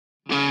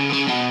How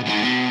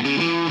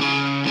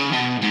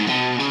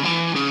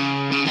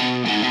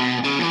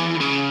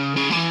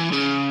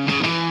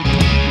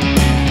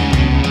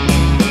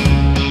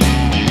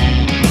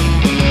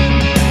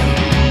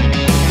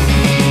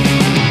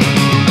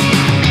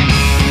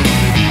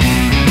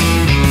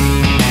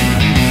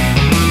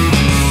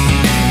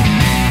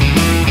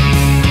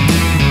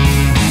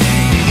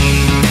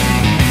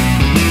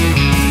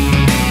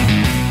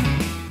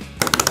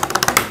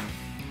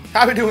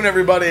we doing,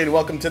 everybody, and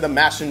welcome to the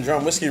Mash and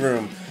Drum Whiskey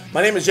Room.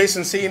 My name is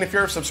Jason C, and if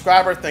you're a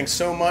subscriber, thanks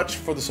so much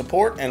for the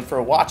support and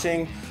for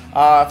watching.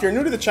 If you're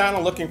new to the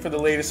channel looking for the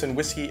latest in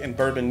whiskey and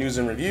bourbon news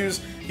and reviews,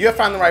 you have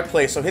found the right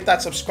place. So hit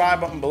that subscribe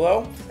button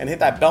below and hit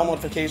that bell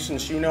notification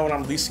so you know when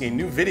I'm releasing a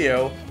new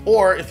video,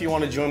 or if you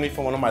want to join me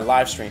for one of my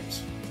live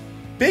streams.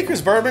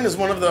 Baker's Bourbon is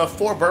one of the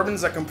 4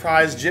 bourbons that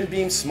comprise Jim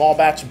Beam's small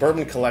batch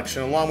bourbon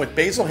collection, along with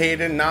Basil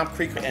Hayden, Knob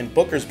Creek, and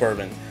Booker's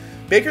Bourbon.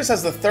 Baker's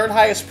has the 3rd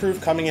highest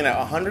proof, coming in at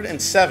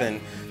 107.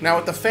 Now,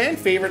 with the fan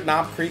favorite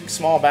Knob Creek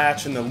small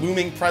batch and the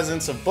looming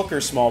presence of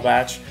Booker's small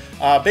batch,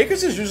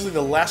 Baker's is usually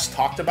the less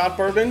talked about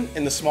bourbon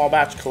in the small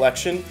batch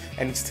collection,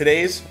 and it's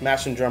today's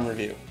Mash and Drum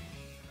review.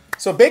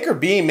 So Baker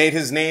Beam made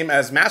his name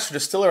as master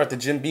distiller at the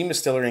Jim Beam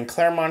Distillery in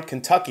Claremont,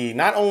 Kentucky.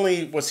 Not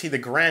only was he the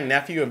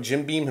grandnephew of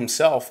Jim Beam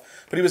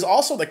himself, but he was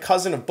also the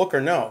cousin of Booker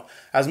No.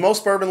 As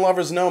most bourbon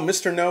lovers know,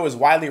 Mr. No is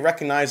widely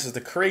recognized as the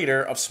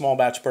creator of small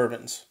batch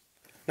bourbons.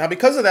 Now,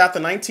 because of that, the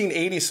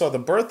 1980s saw the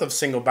birth of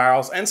single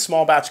barrels and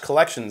small batch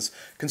collections.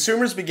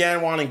 Consumers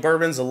began wanting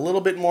bourbons a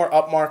little bit more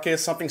upmarket,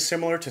 something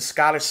similar to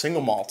Scottish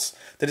single malts.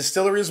 The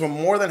distilleries were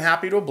more than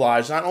happy to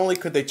oblige. Not only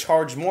could they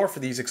charge more for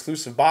these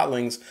exclusive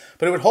bottlings,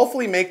 but it would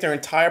hopefully make their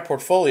entire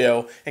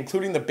portfolio,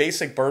 including the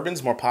basic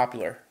bourbons, more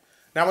popular.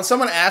 Now, when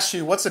someone asks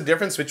you what's the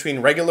difference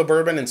between regular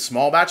bourbon and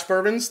small batch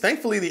bourbons,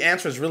 thankfully the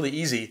answer is really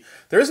easy.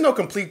 There is no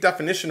complete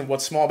definition of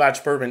what small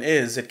batch bourbon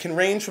is. It can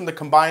range from the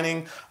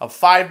combining of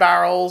 5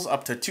 barrels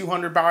up to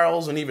 200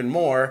 barrels and even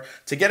more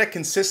to get a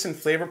consistent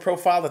flavor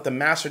profile that the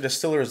master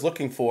distiller is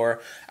looking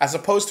for, as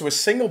opposed to a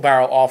single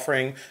barrel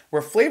offering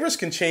where flavors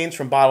can change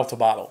from bottle to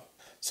bottle.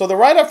 So the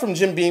write-up from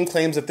Jim Beam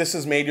claims that this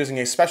is made using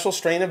a special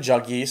strain of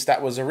jug yeast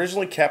that was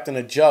originally kept in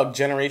a jug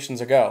generations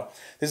ago.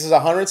 This is a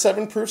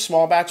 107 proof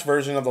small batch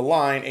version of the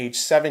line, aged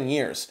 7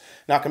 years.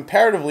 Now,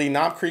 comparatively,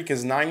 Knob Creek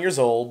is 9 years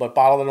old but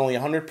bottled at only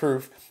 100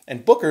 proof,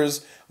 and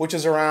Booker's, which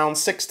is around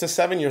 6 to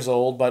 7 years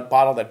old but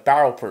bottled at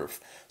barrel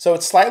proof. So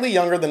it's slightly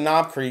younger than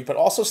Knob Creek, but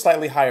also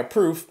slightly higher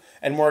proof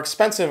and more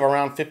expensive,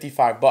 around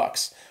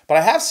 $55. But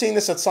I have seen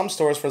this at some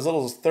stores for as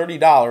little as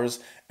 $30,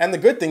 and the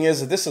good thing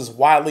is that this is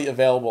widely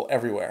available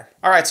everywhere.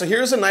 Alright, so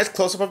here's a nice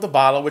close-up of the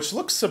bottle, which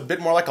looks a bit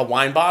more like a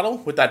wine bottle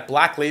with that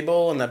black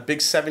label and that big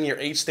 7-year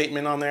age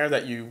statement on there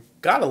that you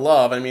gotta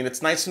love. I mean,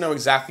 it's nice to know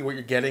exactly what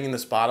you're getting in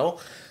this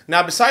bottle.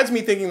 Now, besides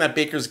me thinking that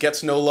Baker's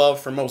gets no love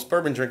for most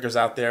bourbon drinkers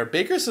out there,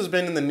 Baker's has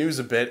been in the news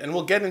a bit, and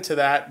we'll get into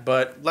that,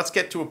 but let's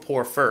get to a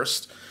pour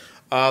first.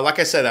 Like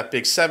I said, that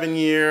big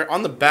 7-year.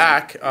 On the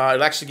back,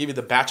 it'll actually give you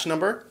the batch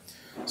number.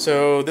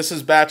 So this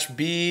is batch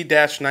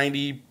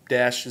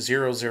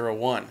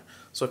B-90-001.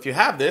 So if you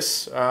have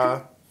this,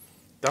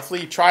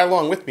 definitely try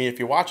along with me if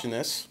you're watching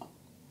this.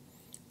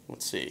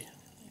 Let's see.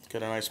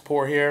 Get a nice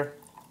pour here.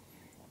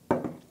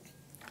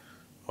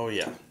 Oh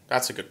yeah,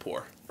 that's a good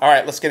pour. All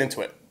right, let's get into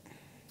it.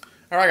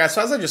 All right, guys.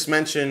 So as I just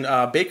mentioned,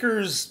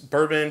 Baker's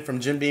Bourbon from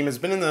Jim Beam has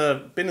been in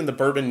the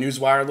bourbon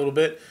newswire a little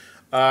bit.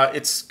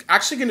 It's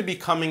actually going to be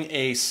becoming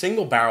a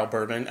single barrel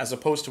bourbon as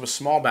opposed to a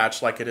small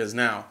batch like it is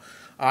now.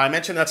 I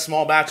mentioned that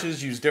small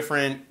batches use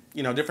different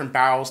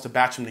barrels to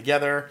batch them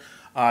together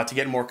to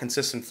get a more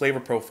consistent flavor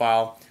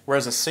profile,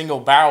 whereas a single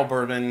barrel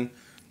bourbon,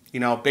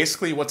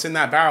 basically what's in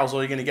that barrel is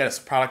all you're going to get. It's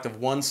a product of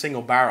one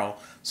single barrel.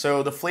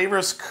 So the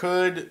flavors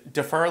could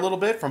differ a little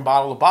bit from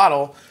bottle to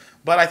bottle,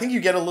 but I think you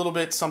get a little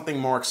bit something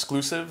more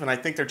exclusive, and I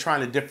think they're trying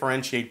to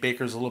differentiate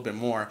Baker's a little bit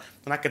more,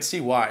 and I could see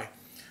why.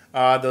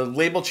 The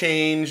label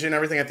change and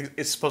everything, I think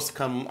it's supposed to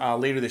come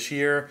later this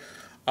year.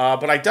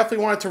 But I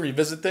definitely wanted to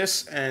revisit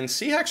this and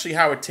see actually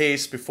how it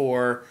tastes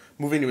before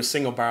moving to a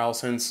single barrel,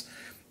 since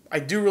I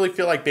do really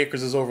feel like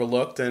Baker's is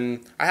overlooked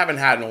and I haven't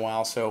had it in a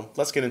while, so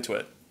let's get into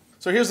it.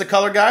 So here's the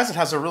color, guys. It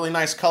has a really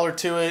nice color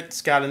to it.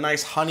 It's got a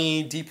nice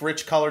honey, deep,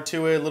 rich color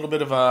to it. A little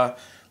bit of a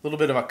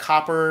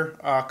copper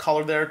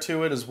color there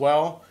to it as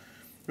well.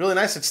 Really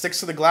nice. It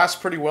sticks to the glass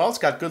pretty well. It's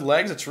got good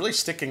legs. It's really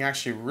sticking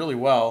actually really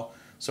well.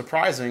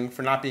 Surprising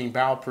for not being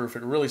barrel proof.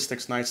 It really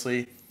sticks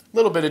nicely. A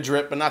little bit of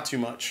drip, but not too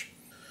much.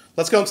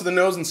 Let's go into the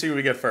nose and see what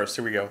we get first.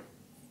 Here we go.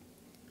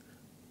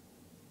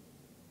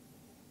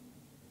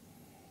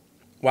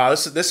 Wow,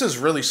 this is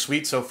really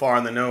sweet so far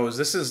on the nose.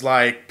 This is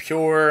like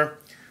pure.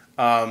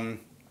 I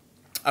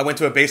went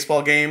to a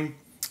baseball game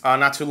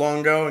not too long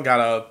ago and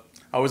I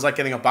always like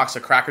getting a box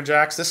of Cracker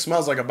Jacks. This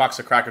smells like a box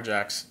of Cracker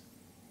Jacks.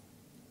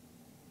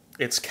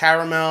 It's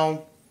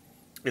caramel.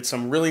 It's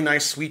some really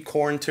nice sweet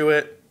corn to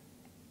it.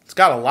 It's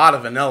got a lot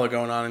of vanilla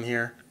going on in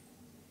here.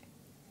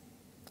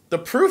 The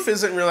proof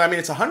isn't really, I mean,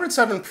 it's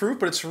 107 proof,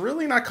 but it's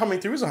really not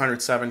coming through as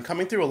 107.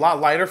 Coming through a lot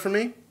lighter for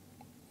me.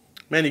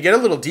 Man, you get a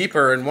little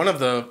deeper, and one of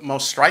the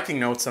most striking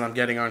notes that I'm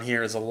getting on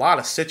here is a lot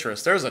of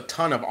citrus. There's a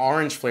ton of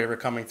orange flavor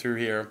coming through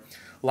here.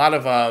 A lot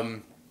of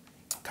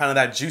kind of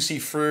that juicy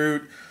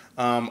fruit,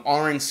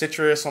 orange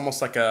citrus,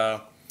 almost like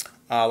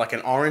like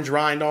an orange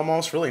rind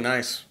almost. Really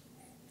nice.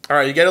 All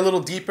right, you get a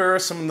little deeper.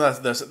 Some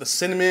of the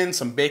cinnamon,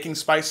 some baking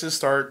spices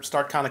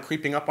start kind of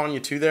creeping up on you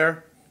too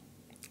there.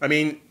 I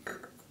mean,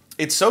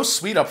 it's so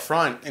sweet up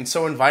front and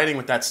so inviting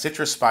with that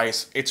citrus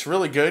spice. It's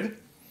really good.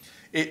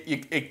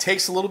 It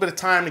takes a little bit of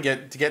time to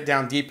get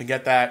down deep and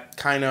get that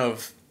kind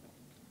of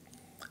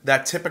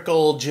that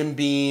typical Jim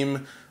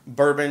Beam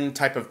bourbon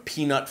type of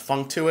peanut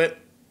funk to it.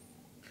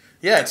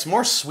 Yeah, it's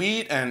more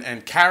sweet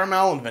and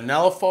caramel and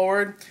vanilla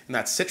forward, and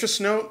that citrus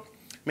note.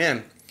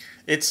 Man,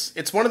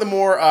 it's one of the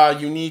more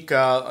unique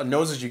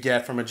noses you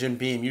get from a Jim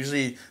Beam.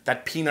 Usually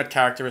that peanut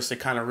characteristic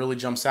kind of really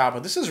jumps out,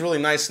 but this is really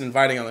nice and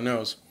inviting on the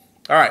nose.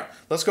 All right,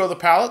 let's go to the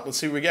palate. Let's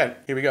see what we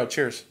get. Here we go.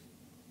 Cheers.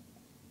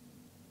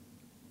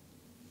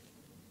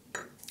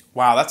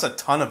 Wow, that's a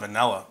ton of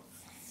vanilla.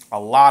 A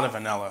lot of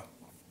vanilla.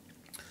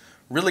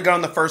 Really good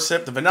on the first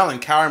sip. The vanilla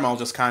and caramel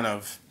just kind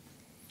of,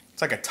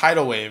 it's like a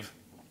tidal wave.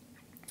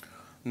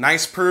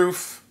 Nice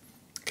proof.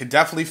 Could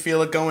definitely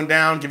feel it going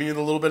down, giving you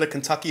a little bit of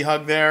Kentucky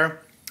hug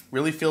there.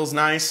 Really feels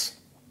nice.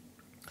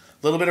 A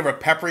little bit of a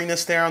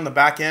pepperiness there on the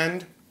back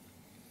end.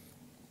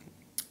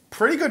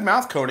 Pretty good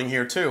mouth coating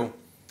here too.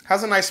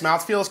 Has a nice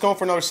mouthfeel. Let's go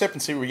for another sip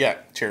and see what we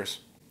get. Cheers.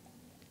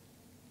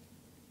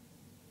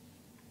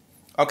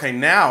 Okay,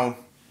 now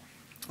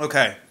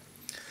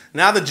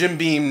the Jim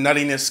Beam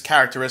nuttiness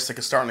characteristic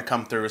is starting to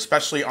come through,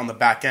 especially on the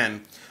back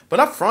end. But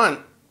up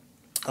front,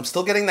 I'm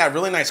still getting that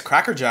really nice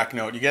Cracker Jack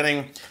note. You're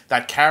getting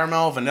that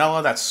caramel,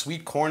 vanilla, that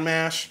sweet corn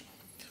mash.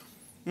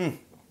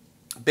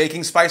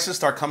 Baking spices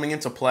start coming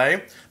into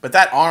play. But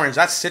that orange,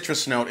 that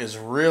citrus note is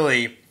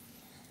really,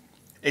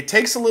 it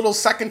takes a little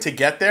second to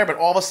get there, but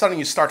all of a sudden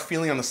you start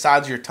feeling on the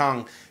sides of your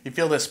tongue, you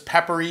feel this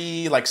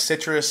peppery, like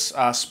citrus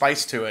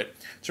spice to it.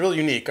 It's really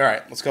unique. All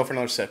right, let's go for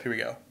another sip. Here we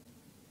go.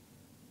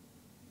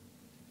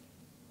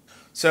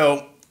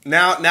 So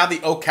now the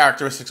oak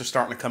characteristics are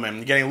starting to come in.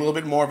 You're getting a little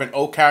bit more of an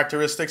oak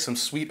characteristic, some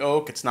sweet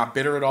oak. It's not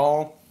bitter at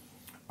all.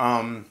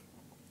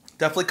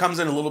 Definitely comes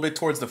in a little bit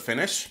towards the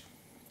finish.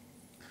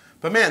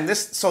 But man,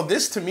 this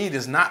to me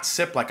does not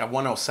sip like a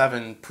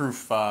 107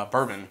 proof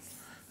bourbon.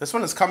 This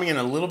one is coming in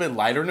a little bit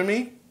lighter to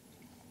me.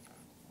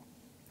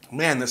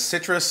 Man, the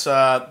citrus,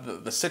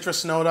 the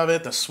citrus note of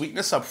it, the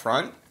sweetness up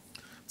front.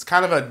 It's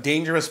kind of a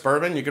dangerous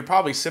bourbon. You could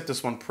probably sip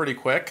this one pretty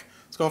quick.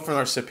 Let's go for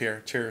another sip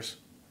here. Cheers.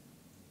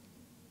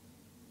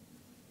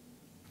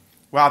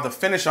 Wow, the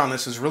finish on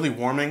this is really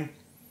warming.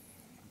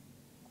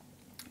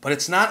 But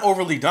it's not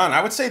overly done.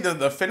 I would say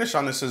the finish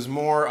on this is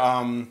more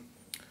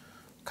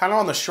kind of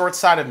on the short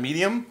side of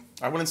medium.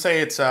 I wouldn't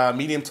say it's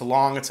medium to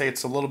long. I'd say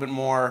it's a little bit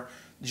more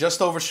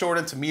just over short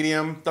into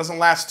medium. Doesn't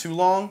last too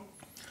long.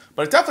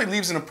 But it definitely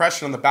leaves an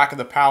impression on the back of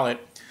the palate.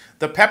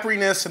 The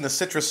pepperiness and the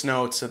citrus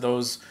notes,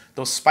 those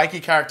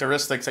spiky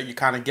characteristics that you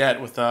kind of get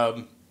with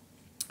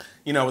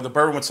with a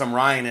bourbon with some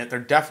rye in it, they're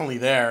definitely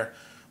there.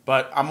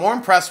 But I'm more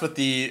impressed with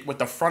the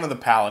front of the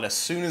palate. As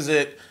soon as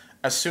it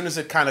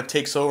kind of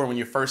takes over when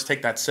you first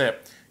take that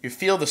sip, you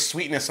feel the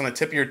sweetness on the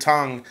tip of your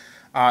tongue.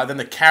 Then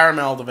the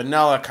caramel, the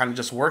vanilla kind of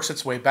just works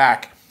its way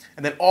back,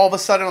 and then all of a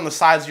sudden on the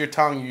sides of your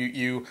tongue,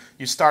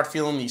 you start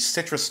feeling these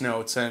citrus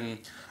notes and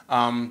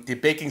the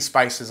baking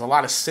spices. A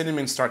lot of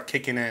cinnamon start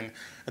kicking in,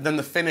 and then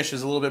the finish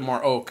is a little bit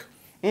more oak.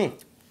 Really,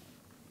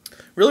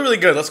 really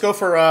good. Let's go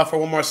for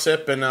one more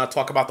sip and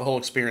talk about the whole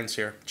experience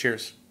here.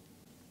 Cheers.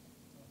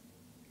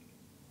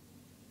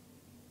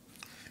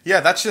 Yeah,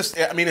 that's just,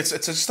 I mean, it's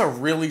just a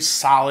really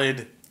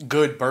solid,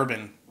 good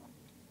bourbon.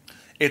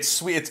 It's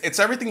sweet. It's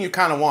everything you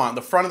kind of want.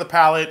 The front of the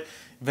palate,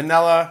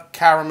 vanilla,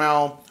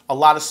 caramel, a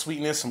lot of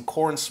sweetness, some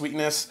corn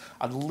sweetness,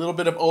 a little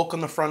bit of oak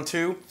on the front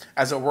too.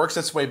 As it works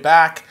its way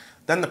back,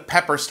 then the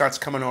pepper starts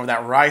coming over,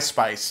 that rye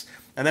spice.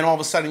 And then all of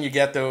a sudden you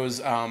get those,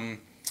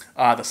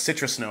 the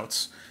citrus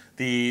notes.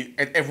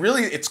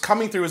 It's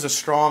coming through as a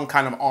strong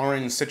kind of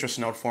orange citrus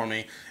note for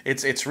me.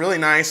 It's really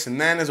nice,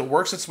 and then as it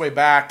works its way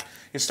back,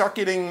 you start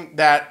getting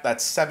that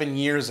 7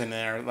 years in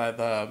there,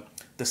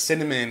 the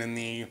cinnamon and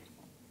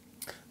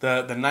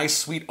the nice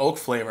sweet oak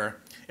flavor.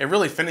 It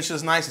really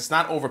finishes nice. It's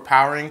not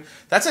overpowering.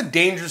 That's a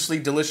dangerously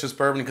delicious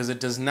bourbon because it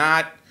does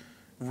not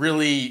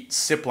really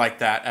sip like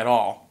that at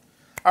all.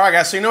 All right,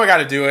 guys, so you know I got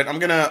to do it. I'm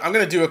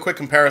gonna do a quick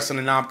comparison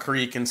to Knob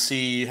Creek and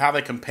see how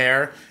they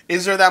compare.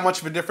 Is there that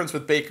much of a difference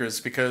with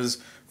Baker's?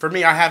 Because for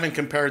me, I haven't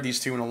compared these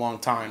two in a long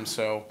time.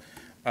 So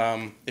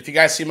if you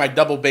guys see my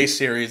double base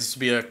series, this will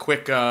be a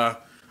quick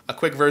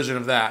version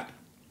of that.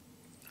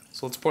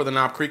 So let's pour the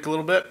Knob Creek a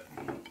little bit.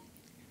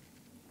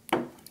 All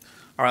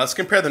right, let's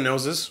compare the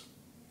noses.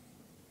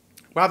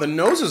 Wow, the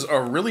noses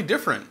are really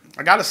different.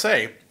 I gotta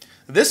say,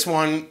 this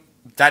one,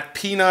 that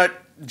peanut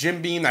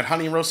Jim Beam, that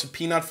honey roasted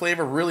peanut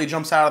flavor really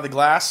jumps out of the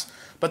glass.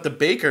 But the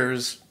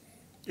Baker's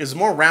is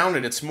more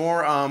rounded. It's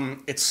more,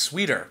 it's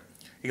sweeter.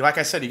 Like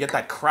I said, you get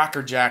that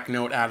Cracker Jack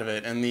note out of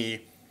it, and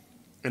the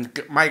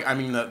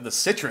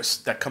citrus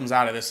that comes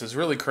out of this is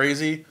really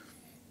crazy.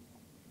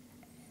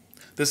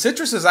 The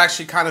citrus is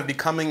actually kind of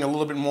becoming a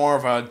little bit more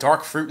of a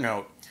dark fruit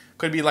note.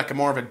 Could be like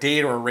more of a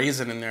date or a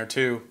raisin in there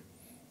too.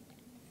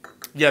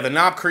 Yeah, the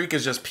Knob Creek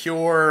is just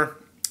pure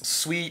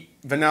sweet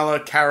vanilla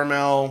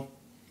caramel,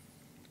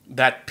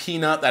 that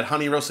peanut, that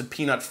honey roasted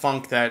peanut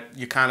funk that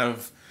you kind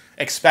of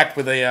expect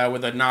with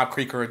a Knob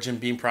Creek or a Jim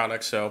Beam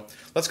product. So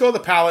let's go to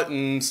the palate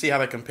and see how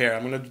they compare.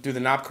 I'm going to do the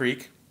Knob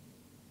Creek.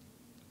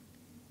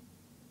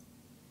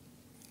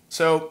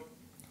 So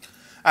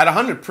at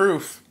 100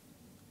 proof,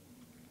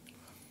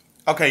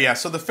 okay, yeah,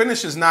 so the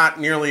finish is not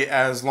nearly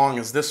as long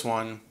as this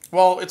one.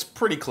 Well, it's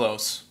pretty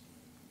close.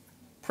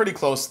 Pretty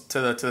close to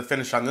the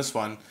finish on this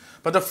one.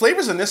 But the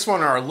flavors in this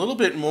one are a little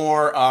bit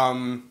more, I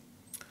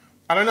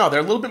don't know, they're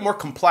a little bit more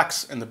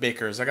complex in the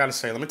Baker's, I gotta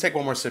say. Let me take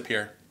one more sip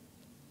here.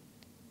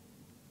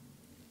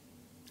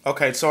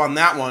 Okay, so on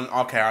that one,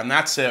 okay, on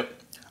that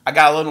sip, I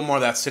got a little more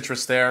of that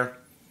citrus there.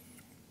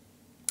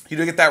 You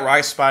do get that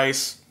rye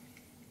spice,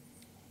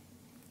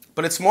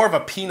 but it's more of a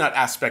peanut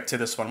aspect to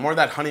this one. More of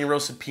that honey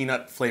roasted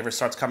peanut flavor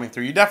starts coming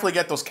through. You definitely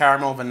get those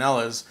caramel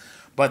vanillas,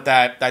 but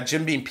that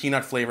Jim Beam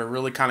peanut flavor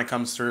really kind of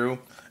comes through.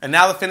 And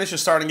now the finish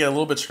is starting to get a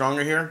little bit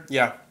stronger here.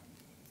 Yeah.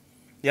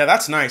 Yeah,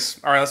 that's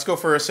nice. All right, let's go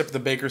for a sip of the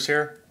Baker's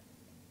here.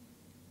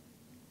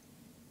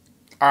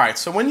 All right,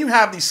 so when you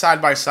have these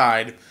side by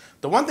side,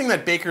 the one thing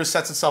that Baker's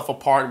sets itself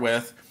apart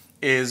with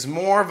is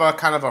more of a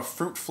kind of a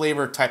fruit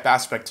flavor type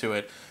aspect to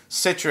it.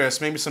 Citrus,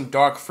 maybe some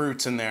dark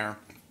fruits in there.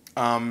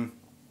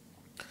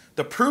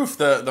 The proof,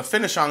 the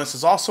finish on this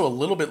is also a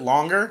little bit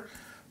longer,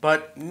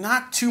 but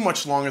not too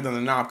much longer than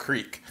the Knob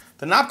Creek.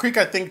 The Knob Creek,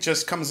 I think,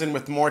 just comes in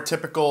with more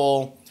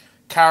typical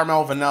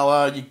caramel,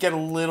 vanilla. You get a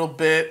little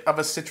bit of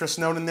a citrus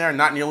note in there,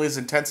 not nearly as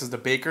intense as the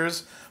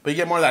Baker's, but you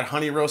get more of that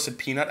honey roasted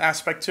peanut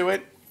aspect to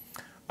it.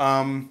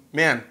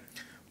 Man,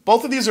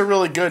 both of these are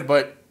really good,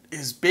 but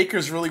is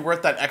Baker's really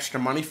worth that extra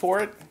money for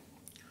it?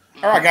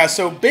 All right, guys,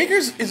 so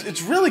Baker's,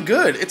 it's really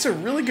good. It's a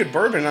really good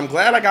bourbon. I'm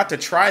glad I got to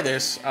try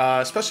this,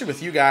 especially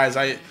with you guys.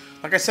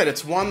 Like I said,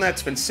 it's one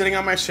that's been sitting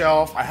on my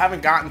shelf. I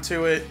haven't gotten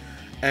to it.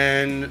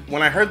 And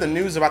when I heard the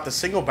news about the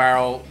single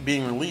barrel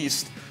being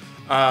released,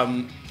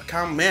 man,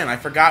 I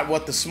forgot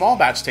what the small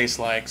batch tastes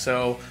like.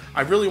 So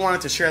I really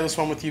wanted to share this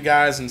one with you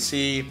guys and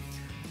see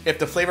if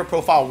the flavor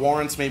profile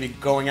warrants maybe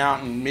going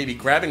out and maybe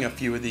grabbing a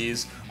few of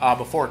these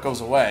before it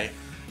goes away.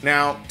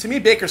 Now, to me,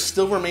 Baker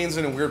still remains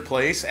in a weird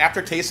place.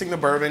 After tasting the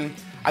bourbon,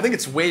 I think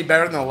it's way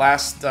better than the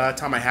last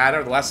time I had it,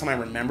 or the last time I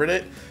remembered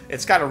it.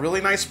 It's got a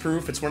really nice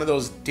proof. It's one of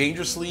those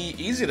dangerously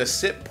easy to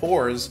sip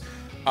pours.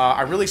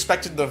 I really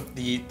expected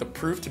the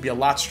proof to be a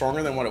lot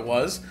stronger than what it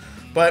was,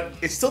 but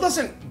it still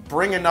doesn't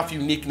bring enough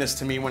uniqueness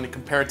to me when you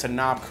compare it to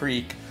Knob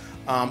Creek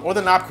or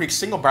the Knob Creek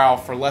single barrel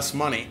for less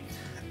money.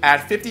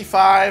 At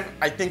 55,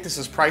 I think this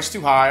is priced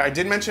too high. I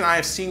did mention I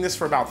have seen this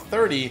for about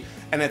 30,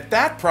 and at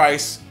that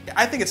price,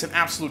 I think it's an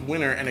absolute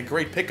winner and a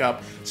great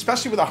pickup,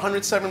 especially with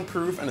 107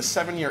 proof and a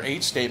 7-year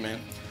age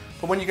statement.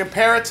 But when you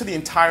compare it to the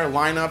entire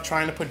lineup,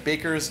 trying to put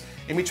Baker's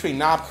in between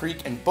Knob Creek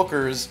and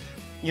Booker's,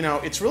 you know,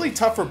 it's really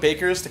tough for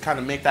Baker's to kind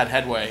of make that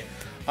headway.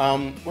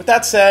 With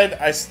that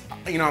said,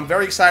 I'm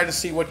very excited to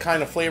see what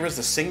kind of flavors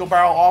the single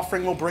barrel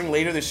offering will bring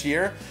later this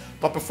year.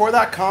 But before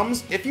that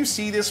comes, if you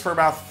see this for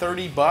about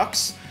 30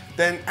 bucks,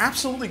 then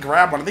absolutely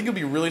grab one. I think you'll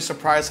be really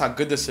surprised how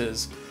good this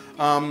is.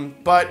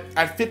 But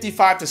at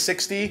 55 to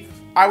 60,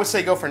 I would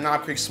say go for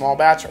Knob Creek small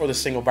batch or the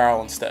single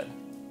barrel instead.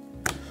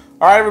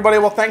 All right, everybody.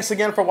 Well, thanks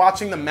again for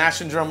watching the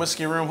Mash and Drum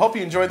Whiskey Room. Hope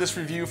you enjoyed this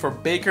review for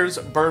Baker's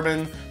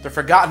Bourbon, the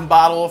forgotten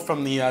bottle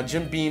from the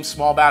Jim Beam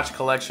small batch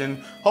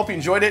collection. Hope you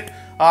enjoyed it.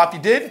 If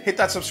you did, hit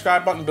that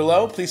subscribe button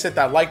below. Please hit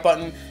that like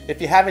button. If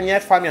you haven't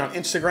yet, find me on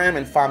Instagram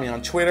and find me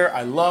on Twitter.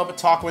 I love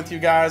talking with you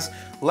guys.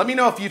 Let me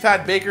know if you've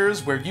had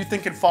Baker's, where you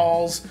think it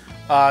falls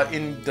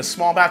in the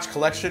small batch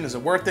collection. Is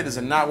it worth it? Is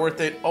it not worth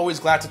it? Always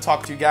glad to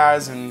talk to you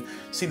guys and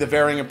see the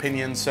varying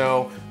opinions.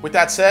 So with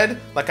that said,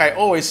 like I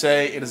always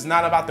say, it is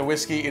not about the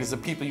whiskey, it is the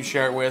people you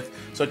share it with.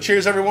 So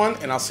cheers everyone,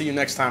 and I'll see you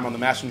next time on the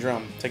Mash and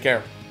Drum. Take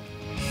care.